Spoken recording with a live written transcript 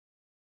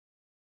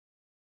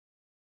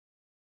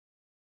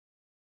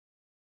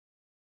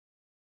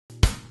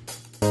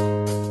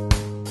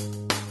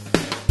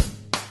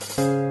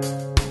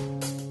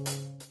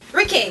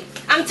Ricky,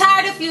 I'm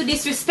tired of you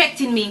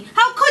disrespecting me.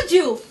 How could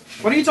you?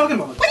 What are you talking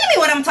about? What do you mean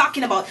what I'm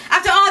talking about?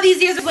 After all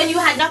these years when you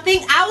had nothing,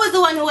 I was the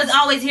one who was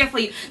always here for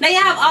you. Now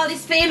you have all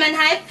this fame and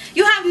hype.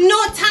 You have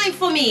no time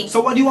for me.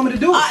 So what do you want me to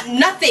do?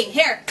 Nothing.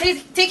 Here,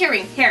 take your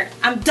ring. Here,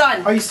 I'm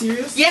done. Are you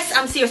serious? Yes,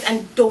 I'm serious.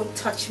 And don't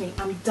touch me.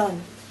 I'm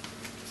done.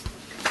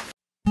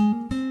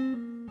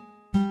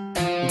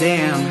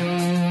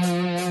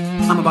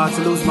 Damn, I'm about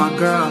to lose my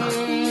girl.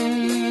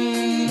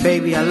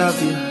 Baby, I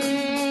love you.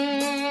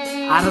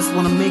 I just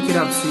wanna make it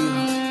up to you.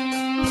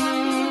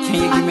 Can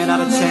you give me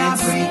another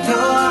chance? Break your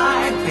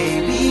heart,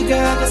 baby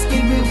girl. Just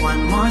give me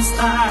one more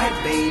start,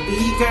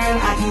 baby girl.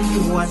 I give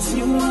you what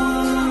you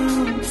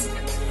want,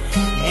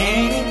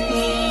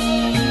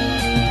 anything.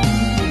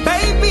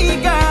 Baby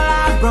girl,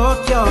 I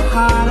broke your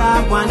heart.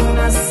 I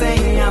wanna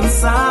say I'm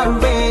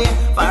sorry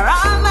for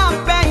all the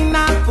pain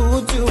I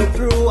put you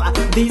through.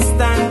 This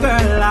time,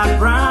 girl, I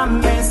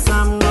promise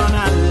I'm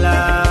gonna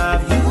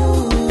love you,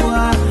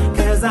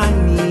 'cause I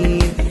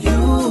need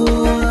you.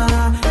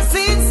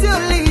 Since you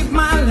leave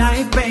my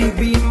life,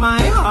 baby,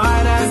 my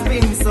heart has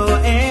been so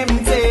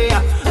empty.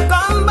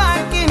 Come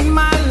back in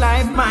my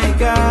life, my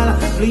girl.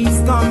 Please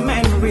come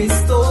and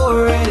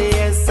restore it.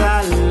 Yes,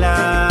 I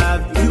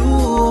love you,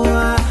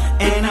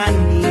 and I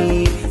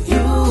need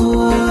you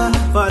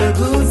for the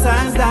good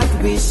times that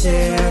we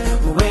share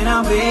when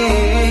I'm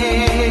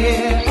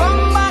away.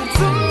 Come back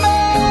to me.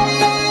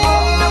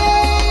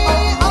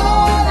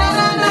 Oh, na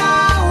na na.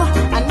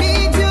 I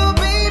need you,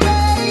 baby.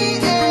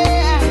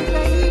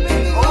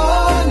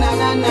 Oh, na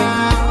na na.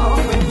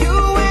 When you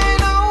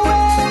went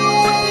away.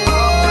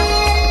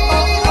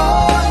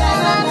 Oh, na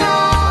na na.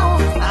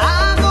 I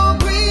go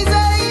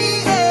crazy.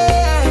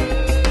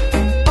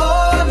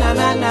 Oh, na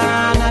na na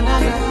na na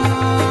na.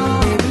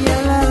 Baby, I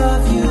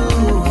love you.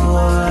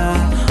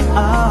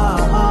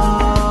 Oh,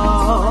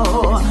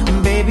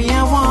 baby,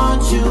 I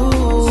want you.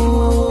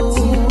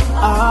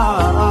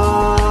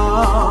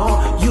 Oh,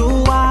 you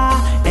are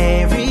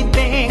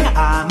everything I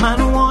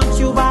man want.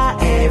 You are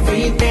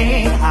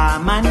everything I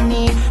man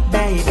need.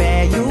 Baby,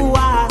 you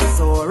are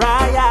so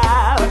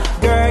royal.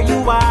 Girl, you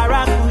are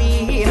a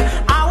queen.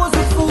 I was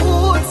a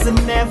fool to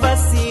never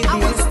see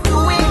this. To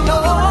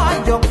ignore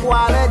your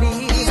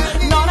qualities.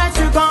 Now that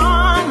you're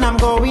gone, I'm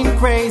going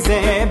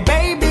crazy.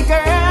 Baby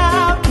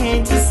girl,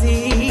 can't you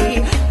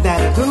see that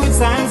the good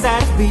times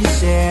that we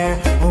share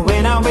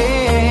when I'm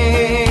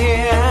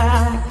away?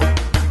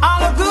 All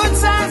the good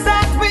times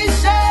that we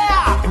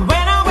share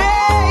when I'm away.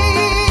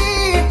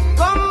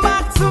 Come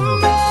back to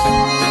me.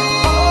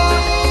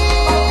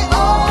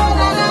 Oh,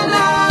 na na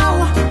na.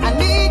 I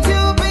need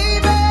you,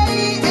 baby.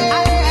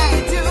 I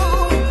need you.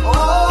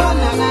 Oh,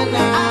 na na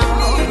na.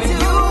 When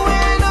you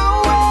went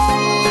away.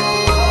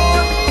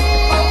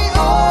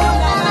 Oh,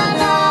 na na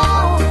na.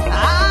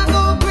 I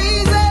go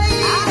crazy.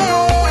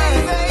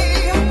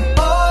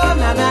 Oh,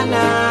 na na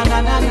na na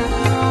na na.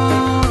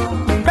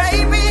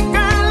 Baby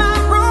girl, I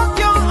broke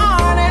your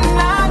heart and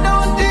I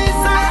don't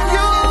deserve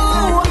you.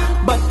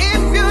 But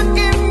if you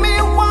give me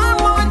one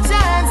more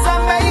chance,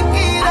 I'll make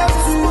it up.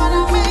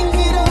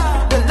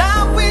 The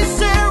love we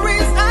share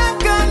is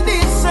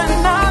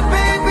unconditional,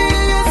 baby,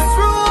 it's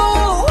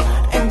true.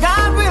 And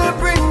God will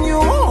bring you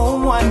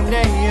home one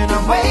day, and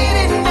I'm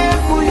waiting there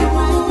for you.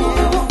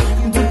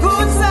 The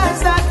good times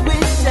that we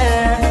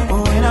share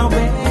when I'm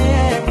away.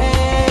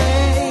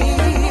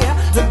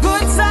 The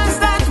good times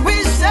that we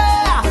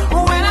share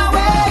when I'm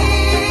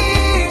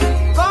away.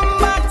 Come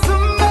back to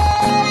me.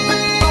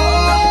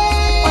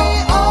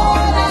 Oh,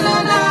 na na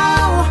na.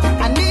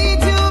 I need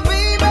you,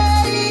 baby.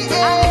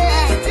 I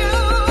need you.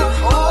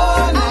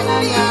 Oh, na na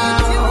na.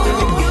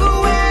 When you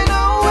went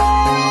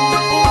away.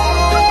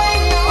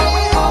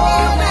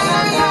 Oh, na na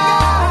na.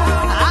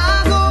 I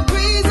go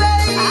crazy.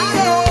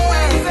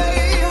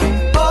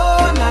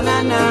 Oh, na na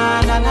na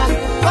na na.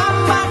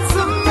 Come back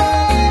to me.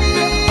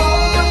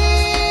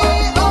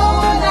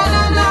 Oh, na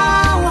na na.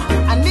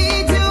 I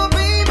need you,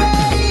 baby. I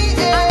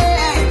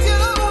need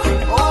you.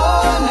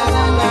 Oh, na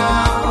na na.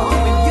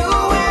 When you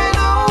went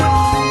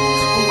away.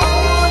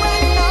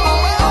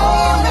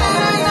 Oh, na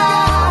na na.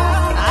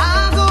 I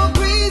go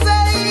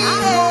crazy.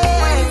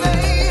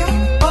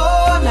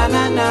 Oh, na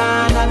na na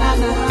na na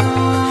na.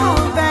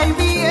 Oh,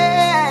 baby,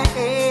 yeah.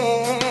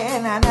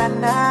 Na na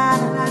na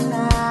na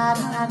na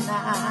na na.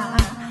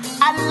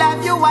 I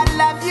love you, I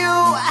love you.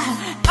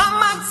 Come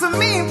back to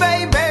me,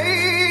 baby.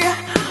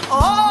 Oh,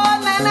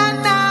 na na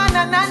na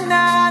na na na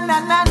na na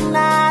na na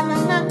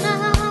na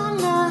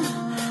na.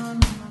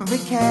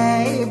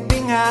 Riquey,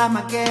 bingham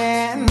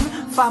again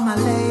for my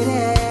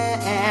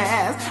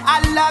ladies. I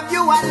love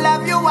you, I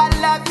love you, I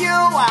love you.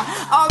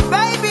 Oh,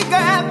 baby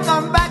girl,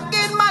 come back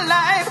in my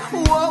life.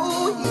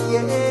 Whoa,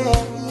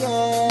 yeah.